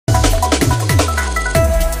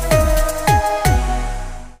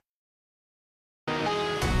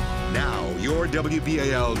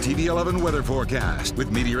WBAL-TV 11 weather forecast with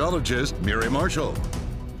meteorologist Mary Marshall.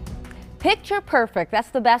 Picture perfect. That's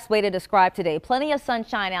the best way to describe today. Plenty of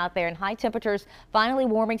sunshine out there and high temperatures finally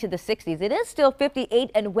warming to the 60s. It is still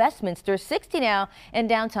 58 in Westminster, 60 now in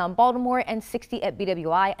downtown Baltimore, and 60 at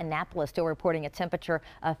BWI. Annapolis still reporting a temperature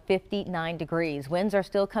of 59 degrees. Winds are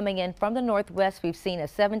still coming in from the northwest. We've seen a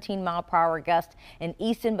 17-mile-per-hour gust in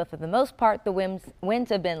Easton, but for the most part, the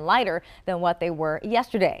winds have been lighter than what they were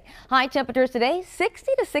yesterday. High temperatures today,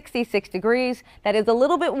 60 to 66 degrees. That is a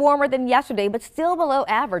little bit warmer than yesterday, but still below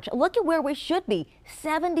average. Look at where we should be,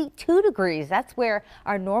 72 degrees. That's where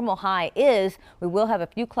our normal high is. We will have a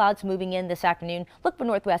few clouds moving in this afternoon. Look for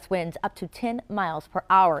northwest winds up to 10 miles per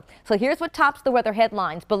hour. So here's what tops the weather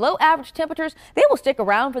headlines. Below average temperatures, they will stick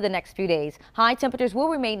around for the next few days. High temperatures will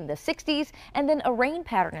remain in the 60s, and then a rain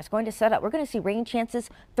pattern is going to set up. We're going to see rain chances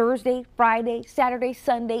Thursday, Friday, Saturday,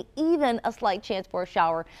 Sunday, even a slight chance for a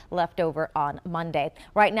shower left over on Monday.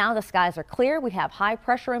 Right now, the skies are clear. We have high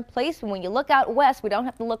pressure in place, and when you look out west, we don't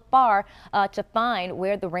have to look far to find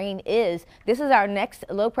where the rain is. This is our next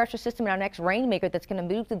low pressure system and our next rainmaker that's going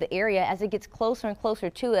to move through the area. As it gets closer and closer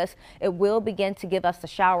to us, it will begin to give us the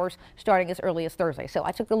showers starting as early as Thursday. So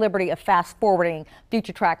I took the liberty of fast forwarding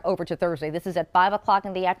future track over to Thursday. This is at 5 o'clock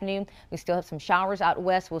in the afternoon. We still have some showers out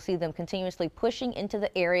west. We'll see them continuously pushing into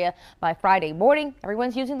the area by Friday morning.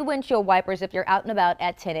 Everyone's using the windshield wipers if you're out and about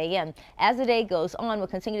at 10 a.m. As the day goes on, we'll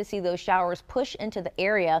continue to see those showers push into the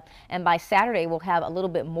area, and by Saturday we'll have a little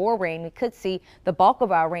bit more rain. We could see the bulk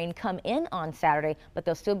of our rain come in on Saturday, but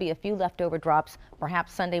there'll still be a few leftover drops,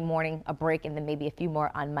 perhaps Sunday morning, a break, and then maybe a few more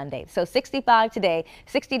on Monday. So 65 today,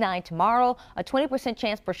 69 tomorrow, a 20%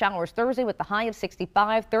 chance for showers Thursday with the high of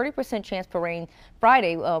 65, 30% chance for rain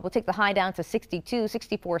Friday. We'll take the high down to 62,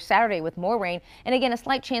 64 Saturday with more rain, and again a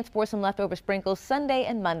slight chance for some leftover sprinkles Sunday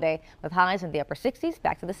and Monday with highs in the upper 60s,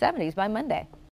 back to the 70s by Monday.